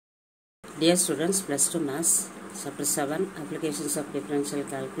Dear students, plus 2 Maths, Chapter 7, Applications of Differential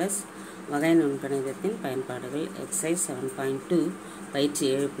Calculus, வகை நுண்கணிதத்தின் பயன்பாடுகள், Exercise 7.2, பயிற்சி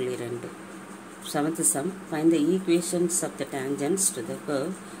 7.2. Seventh sum, find the equations of the tangents to the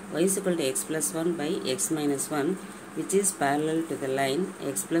curve y is equal to x plus 1 by x minus 1, which is parallel to the line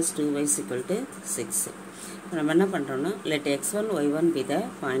x plus 2y is equal to 6. நம்ம என்ன பண்ணுறோம்னா, let x1, y1 be the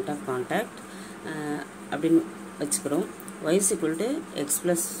point of contact அப்படின்னு வச்சுக்கிறோம். y is equal to x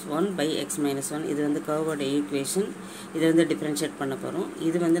plus 1 by x minus 1. இது வந்து curveோட equation. இது வந்து differentiate பண்ண போகிறோம்.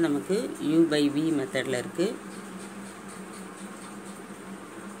 இது வந்து நமக்கு u by v மெத்தடில் இருக்குது.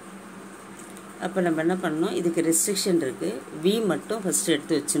 அப்போ நம்ம என்ன பண்ணணும், இதுக்கு ரெஸ்ட்ரிக்ஷன் இருக்குது. v மட்டும் ஃபஸ்ட்டு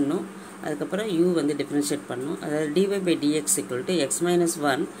எடுத்து வச்சிடணும். அதுக்கப்புறம் u வந்து டிஃப்ரென்ஷியேட் பண்ணணும். அதாவது dy by dx equal to x minus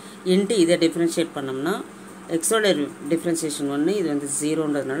 1 into இதை டிஃப்ரென்ஷியேட் பண்ணோம்னா எக்ஸோட டிஃப்ரென்சியேஷன் 1, இது வந்து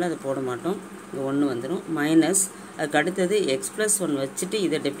 0ன்றதுனால அதை போட மாட்டோம். இங்கே 1 வந்துடும். மைனஸ் அதுக்கு அடுத்தது எக்ஸ் ப்ளஸ் 1 வச்சுட்டு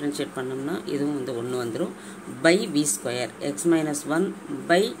இதை டிஃப்ரென்ஷியேட் பண்ணோம்னா இதுவும் வந்து 1 வந்துடும். By V square X minus 1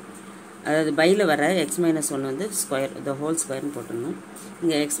 by, அதாவது பையில் வர எக்ஸ் மைனஸ் 1 வந்து ஸ்கொயர், த ஹோல் ஸ்கொயர்னு போட்டுடணும்.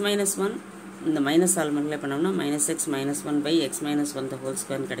 இங்கே எக்ஸ் மைனஸ் 1 இந்த மைனஸ் ஆல் மல்டிப்ளை பண்ணோம்னா minus X minus 1 by X minus 1 the whole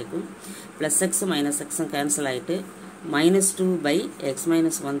ஸ்கொயர்னு கிடைக்கும். ப்ளஸ் எக்ஸும் மைனஸ் எக்ஸும் கேன்சல் ஆகிட்டு minus 2 by X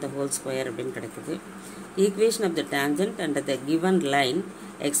minus 1 the whole square அப்படின்னு கிடைக்குது. Equation of the tangent under the given line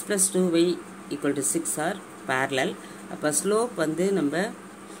x plus 2y equal to 6 are parallel. அப்போ slope வந்து நம்ம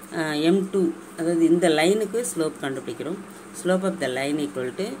m2, அதாவது இந்த லைனுக்கு ஸ்லோப் கண்டுபிடிக்கிறோம். Slope of the line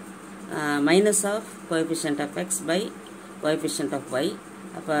equal to minus of coefficient of X by coefficient of Y.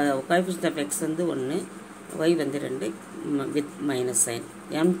 அப்போ coefficient of X வந்து 1, Y வந்து 2 with minus sign.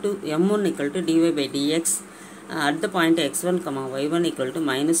 m1 equal to dy by dx at the point x1, y1 equal to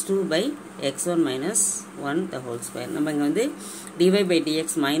minus 2 by x1 minus 1 the whole square. நம்ம இங்கே வந்து dy by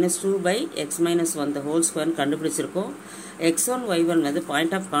dx minus 2 by x minus 1 the whole square கண்டுபிடிச்சிருக்கோம். x1, y1 வந்து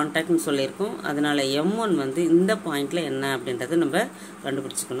point of கான்டாக்ட்னு சொல்லியிருக்கோம். அதனால் m1 வந்து இந்த பாயிண்டில் என்ன அப்படின்றத நம்ம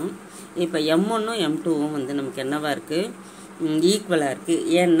கண்டுபிடிச்சிக்கணும். இப்போ m1ம் m2வும் வந்து நமக்கு என்னவா இருக்குது, ஈக்குவலாக இருக்குது.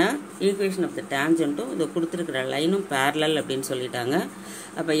 ஏன்னா ஈக்குவேஷன் ஆஃப் த டேஞ்சன்ட்டும் இது கொடுத்துருக்கிற லைனும் பேரலல் அப்படின்னு சொல்லிட்டாங்க.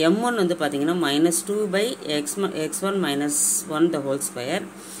 அப்போ m1 வந்து பார்த்தீங்கன்னா minus 2 by x1 minus 1 the whole square,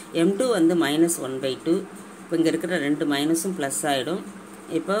 m2 வந்து மைனஸ் 1 பை 2. இப்போ இங்கே இருக்கிற ரெண்டு மைனஸும் ப்ளஸ் ஆகிடும்.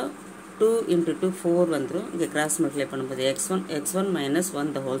 இப்போ 2 இன்ட்டு 2 4 வந்துடும். இங்கே கிராஸ் மல்டிப்ளை பண்ணும்போது x1 மைனஸ்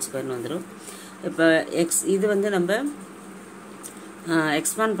 1 த ஹோல் ஸ்கொயர்னு வந்துடும். இப்போ இது வந்து நம்ம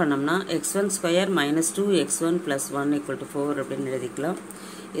எக்ஸ்பேண்ட் பண்ணோம்னா x1 square minus 2x1 plus 1 equal to 4 அப்படின்னு எழுதிக்கலாம்.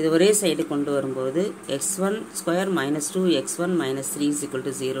 இது ஒரே சைடு கொண்டு வரும்போது x1 square minus 2x1 minus 3 is equal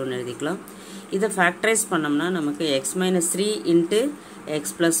to 0ன்னு எழுதிக்கலாம். இதை ஃபேக்டரைஸ் பண்ணோம்னா நமக்கு x minus 3 into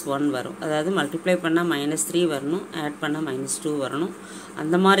X plus 1 வரும். அதாவது மல்டிப்ளை பண்ணால் மைனஸ் 3 வரணும், ஆட் பண்ணால் மைனஸ் 2 வரணும்.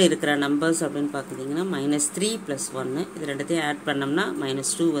 அந்த மாதிரி இருக்கிற நம்பர்ஸ் அப்படின்னு பார்க்குறீங்கன்னா மைனஸ் 3 ப்ளஸ் 1, இது ரெண்டுத்தையும் ஆட் பண்ணோம்னா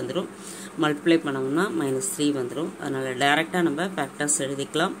மைனஸ் 2 வந்துடும். மல்டிப்ளை பண்ணோம்னா மைனஸ் 3 வந்துடும். அதனால் டைரெக்டாக நம்ம ஃபேக்டர்ஸ்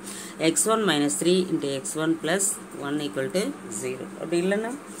எழுதிக்கலாம். x1 minus 3 into x1 plus 1 equal to 0. அப்படி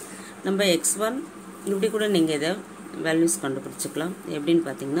இல்லைன்னா நம்ம x1 இப்படி கூட நீங்கள் இதை வேல்யூஸ் கண்டுபிடிச்சிக்கலாம். எப்படின்னு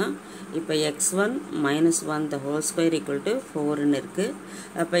பார்த்தீங்கன்னா, இப்போ x1 minus 1 the whole square equal to 4ன்னு இருக்குது.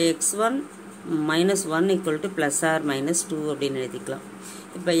 அப்போ x1 minus 1 equal to plus R minus 2 அப்படின்னு எழுதிக்கலாம்.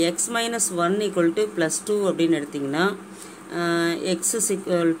 இப்போ x minus 1 equal to plus 2 அப்படின்னு எடுத்திங்கன்னா x இஸ்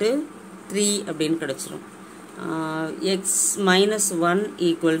ஈக்குவல் டு 3 அப்படின்னு கிடச்சிரும். x minus 1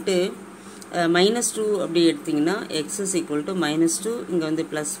 equal to minus 2 அப்படி எடுத்திங்கன்னா x is equal to minus 2, இங்கே வந்து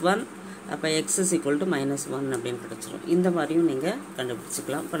ப்ளஸ் 1, அப்போ x is equal to minus 1 அப்படின்னு கிடச்சிரும். இந்த மாதிரியும் நீங்கள்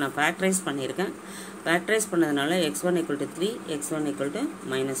கண்டுபிடிச்சிக்கலாம். இப்போ நான் ஃபேக்டரைஸ் பண்ணியிருக்கேன். ஃபேக்டரைஸ் பண்ணதுனால x1 equal to 3, x1 equal to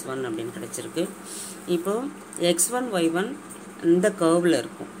minus 1 அப்படின்னு கிடச்சிருக்கு. இப்போது x1, y1 இந்த கர்வில்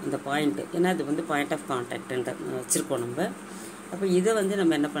இருக்கும் இந்த பாயிண்ட்டு. ஏன்னா இது வந்து பாயிண்ட் ஆஃப் கான்டாக்ட் வச்சுருக்கோம் நம்ம. அப்போ இதை வந்து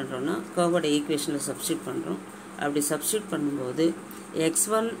நம்ம என்ன பண்ணுறோம்னா கர்வோட ஈக்குவேஷனில் சப்ஸ்டியூட் பண்ணுறோம். அப்படி சப்ஸ்டியூட் பண்ணும்போது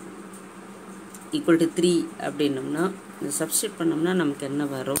x1 ஈக்குவல் டு 3 அப்படின்னோம்னா, இந்த சப்ஸ்டியூட் பண்ணோம்னா நமக்கு என்ன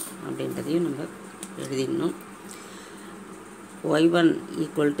வரும் அப்படின்றதையும் நம்ம எழுதிடணும். y1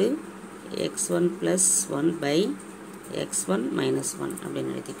 equal to x1 plus 1 by x1 minus 1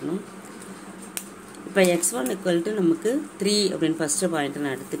 அப்படின்னு எழுதிக்கணும். இப்போ x1 ஈக்குவல் டு நமக்கு 3 அப்படின்னு ஃபஸ்ட்டு பாயிண்ட்டு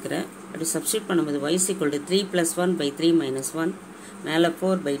நான் எடுத்துக்கிறேன். அப்படி சப்ஸ்டியூட் பண்ணும்போது y equal to 3 plus 1 by 3 minus 1, மேலே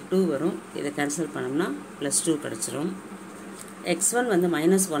 4 பை 2 வரும். இதை கேன்சல் பண்ணோம்னா ப்ளஸ் 2 கிடச்சிரும். x1 வந்து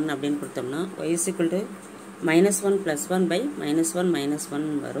மைனஸ் 1 அப்படின்னு கொடுத்தோம்னா y is equal to minus 1 plus 1 by minus 1 minus 1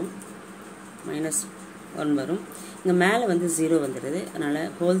 வரும், மைனஸ் 1 வரும். இங்கே மேலே வந்து 0 வந்துடுது. அதனால்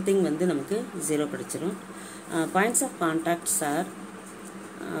ஹோல் திங் வந்து நமக்கு 0 கிடச்சிரும். பாயிண்ட்ஸ் ஆஃப் கான்டாக்ட்ஸ் ஆர்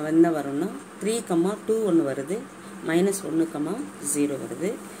என்ன வரும்னா 3, 2 ஒன்று வருது, மைனஸ் 1, 0 வருது.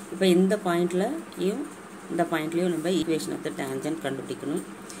 இப்போ இந்த பாயிண்ட்லையும் இந்த பாயிண்ட்லையும் நம்ம ஈக்குவேஷன் ஆஃப் த டேஞ்சன்ட் கண்டுபிடிக்கணும்.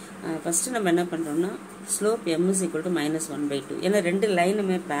 ஃபஸ்ட்டு நம்ம என்ன பண்ணுறோம்னா slope m is equal to -1/2. ஏன்னா ரெண்டு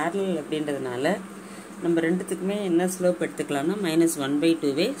லைனுமே பேரலல் அப்படின்றதுனால நம்ம ரெண்டுத்துக்குமே என்ன ஸ்லோப் எடுத்துக்கலாம்னா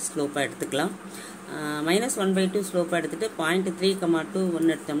 -1/2வே ஸ்லோப்பாக எடுத்துக்கலாம். -1/2 ஸ்லோப்பாக எடுத்துகிட்டு 0.3, 1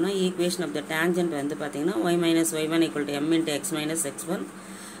 எடுத்தோம்னா ஈக்குவேஷன் ஆஃப் த டேஞ்சன்ட் வந்து பார்த்தீங்கன்னா y - y1 = m × x - x1,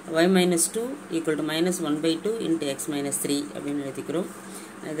 y - 2 = -1/2 × x - 3 அப்படின்னு எழுதிக்கிறோம்.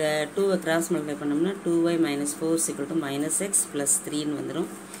 இதை 2வை கிராஸ் மல்டிப்ளை பண்ணோம்னா 2y - 4 = -x + 3ன்னு வந்துடும்.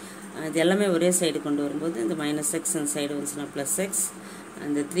 இது எல்லாமே ஒரே சைடு கொண்டு வரும்போது இந்த -x இந்த சைடு வந்துச்சுன்னா +x,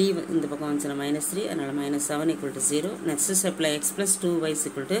 அந்த 3 இந்த பக்கம் வந்துச்சுன்னா -3, அதனால் -7 = 0. நெக்ஸ்ட் ஸ்டெப்பில் x + 2y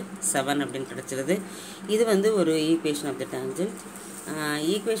 = 7 அப்படின்னு கிடச்சிருது. இது வந்து ஒரு equation of the tangent.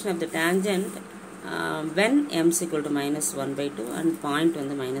 Equation of the tangent when m is equal to -1/2 and point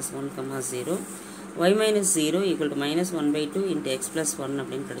வந்து -1, 0, y - 0 = -1/2 × x + 1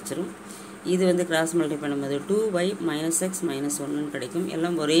 அப்படின்னு கிடச்சிரும். இது வந்து கிராஸ் மல்டிப்ளை பண்ணும்போது 2y - x - 1ன்னு கிடைக்கும்.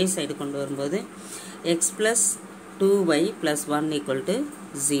 எல்லாம் ஒரே சைடு கொண்டு வரும்போது x + 2y + 1 =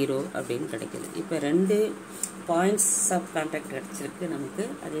 0 அப்படின்னு கிடைக்குது. இப்போ ரெண்டு பாயிண்ட்ஸ் ஆஃப் கான்டாக்ட் கிடச்சிருக்கு நமக்கு.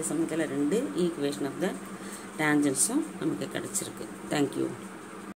 அதே சமயத்தில் ரெண்டு ஈக்குவேஷன் ஆஃப் த டேஞ்சன்ஸும் நமக்கு கிடச்சிருக்கு. தேங்க்யூ.